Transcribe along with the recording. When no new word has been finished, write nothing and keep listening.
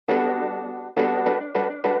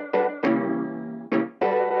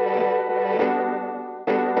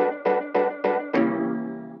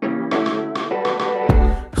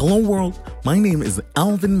Hello world, my name is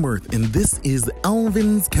Alvin Mirth and this is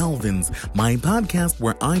Alvin's Calvins, my podcast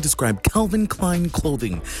where I describe Calvin Klein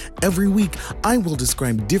clothing. Every week, I will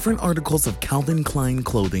describe different articles of Calvin Klein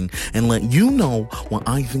clothing and let you know what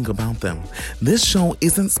I think about them. This show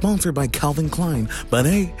isn't sponsored by Calvin Klein, but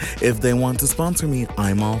hey, if they want to sponsor me,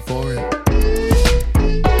 I'm all for it.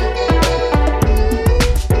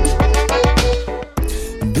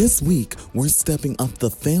 This week, we're stepping up the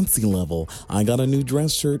fancy level. I got a new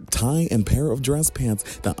dress shirt, tie, and pair of dress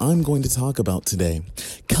pants that I'm going to talk about today.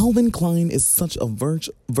 Calvin Klein is such a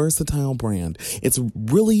versatile brand. It's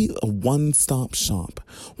really a one-stop shop.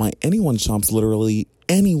 Why anyone shops literally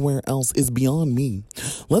anywhere else is beyond me.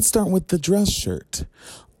 Let's start with the dress shirt.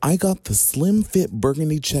 I got the slim fit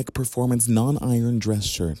burgundy check performance non-iron dress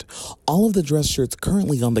shirt. All of the dress shirts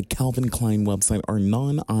currently on the Calvin Klein website are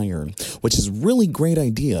non-iron, which is a really great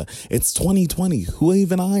idea. It's 2020. Who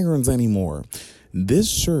even irons anymore? This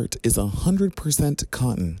shirt is 100%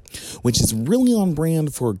 cotton, which is really on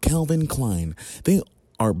brand for Calvin Klein. They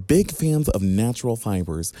are big fans of natural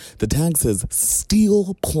fibers. The tag says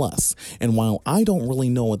Steel Plus, and while I don't really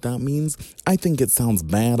know what that means, I think it sounds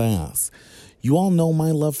badass. You all know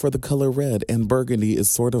my love for the color red, and burgundy is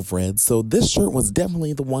sort of red, so this shirt was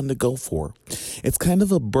definitely the one to go for. It's kind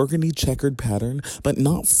of a burgundy checkered pattern, but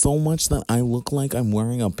not so much that I look like I'm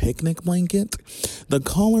wearing a picnic blanket. The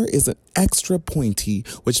collar is an extra pointy,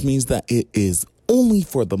 which means that it is only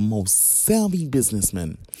for the most savvy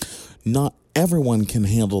businessmen. Not everyone can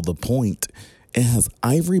handle the point. It has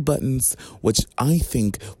ivory buttons, which I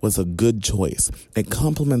think was a good choice. It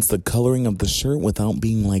complements the coloring of the shirt without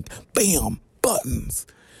being like, bam, buttons,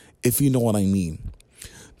 if you know what I mean.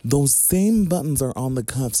 Those same buttons are on the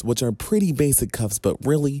cuffs, which are pretty basic cuffs, but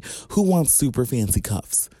really, who wants super fancy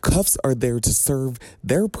cuffs? Cuffs are there to serve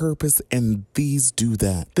their purpose, and these do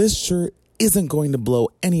that. This shirt isn't going to blow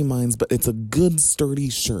any minds, but it's a good,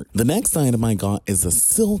 sturdy shirt. The next item I got is a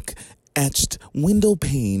silk etched window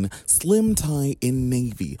pane slim tie in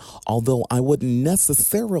navy. Although I wouldn't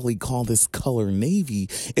necessarily call this color navy,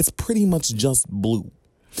 it's pretty much just blue.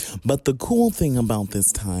 But the cool thing about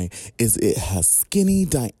this tie is it has skinny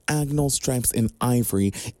diagonal stripes in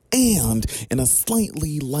ivory and in a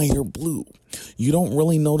slightly lighter blue. You don't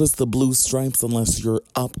really notice the blue stripes unless you're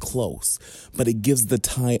up close, but it gives the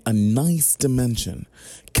tie a nice dimension.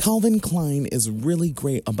 Calvin Klein is really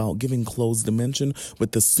great about giving clothes dimension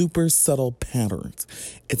with the super subtle patterns.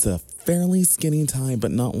 It's a fairly skinny tie,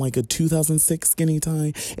 but not like a 2006 skinny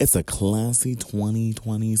tie. It's a classy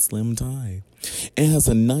 2020 slim tie. It has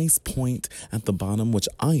a nice point at the bottom, which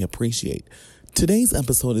I appreciate. Today's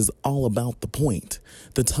episode is all about the point.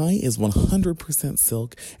 The tie is 100%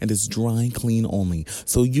 silk and is dry clean only,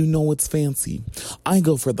 so you know it's fancy. I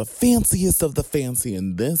go for the fanciest of the fancy,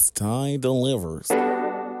 and this tie delivers.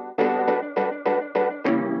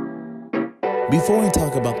 Before I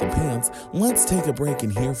talk about the pants, let's take a break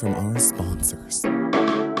and hear from our sponsors.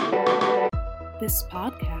 This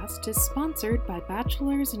podcast is sponsored by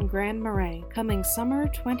Bachelors in Grand Marais, coming summer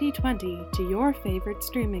 2020 to your favorite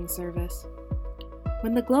streaming service.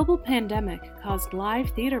 When the global pandemic caused live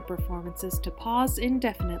theater performances to pause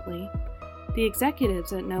indefinitely, the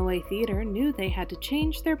executives at No Way Theater knew they had to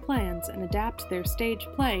change their plans and adapt their stage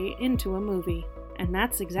play into a movie. And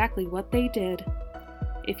that's exactly what they did.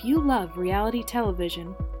 If you love reality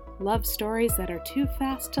television, love stories that are too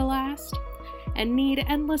fast to last, and need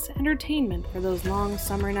endless entertainment for those long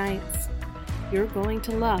summer nights, you're going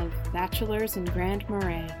to love Bachelors in Grand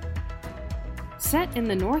Marais. Set in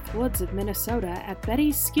the North Woods of Minnesota at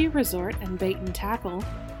Betty's Ski Resort and Bait and Tackle,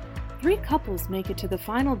 3 couples make it to the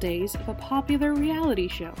final days of a popular reality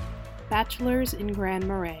show, Bachelors in Grand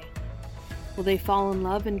Marais. Will they fall in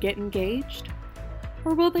love and get engaged?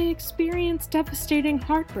 Or will they experience devastating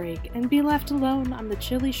heartbreak and be left alone on the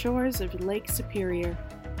chilly shores of Lake Superior?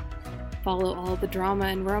 Follow all the drama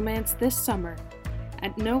and romance this summer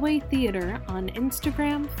at No Way Theater on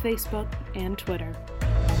Instagram, Facebook, and Twitter.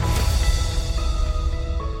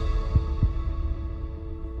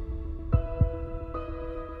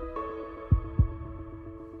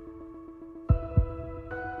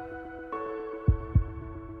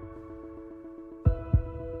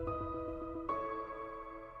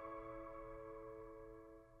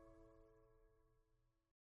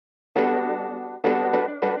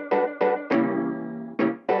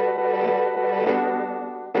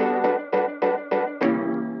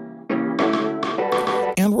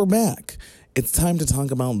 And we're back. It's time to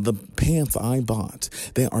talk about the pants I bought.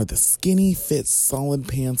 They are the skinny fit solid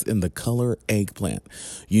pants in the color eggplant.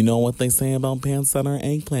 You know what they say about pants that are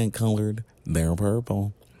eggplant colored? They're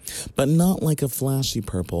purple. but not like a flashy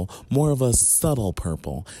purple, more of a subtle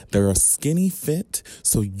purple. They're a skinny fit,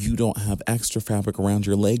 so you don't have extra fabric around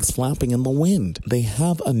your legs flapping in the wind. They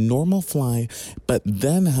have a normal fly, but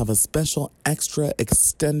then have a special extra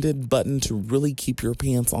extended button to really keep your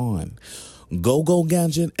pants on. Go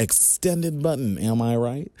Gadget extended button, am I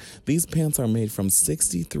right? These pants are made from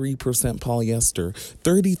 63% polyester,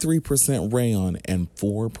 33% rayon, and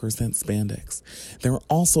 4% spandex. They're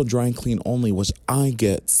also dry clean only, which I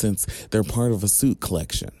get since they're part of a suit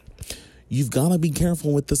collection. You've got to be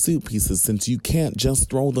careful with the suit pieces since you can't just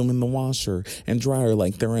throw them in the washer and dryer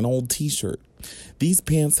like they're an old t-shirt. These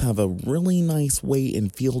pants have a really nice weight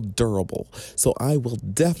and feel durable, so I will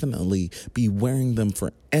definitely be wearing them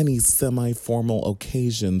for any semi-formal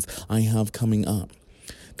occasions I have coming up.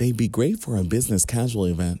 They'd be great for a business casual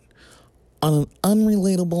event. On an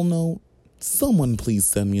unrelatable note, someone please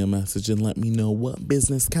send me a message and let me know what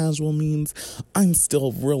business casual means. I'm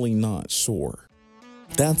still really not sure.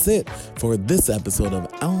 That's it for this episode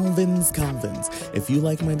of Alvin's Calvins. If you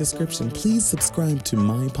like my description, please subscribe to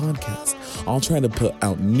my podcast. I'll try to put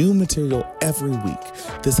out new material every week.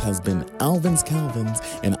 This has been Alvin's Calvins,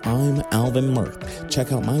 and I'm Alvin Mirth.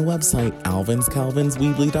 Check out my website,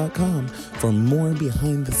 alvinscalvinsweebly.com, for more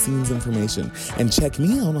behind-the-scenes information. And check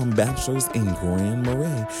me out on Bachelors in Grand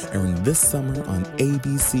Marais, airing this summer on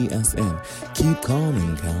ABCSN. Keep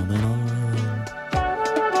calling Calvin on.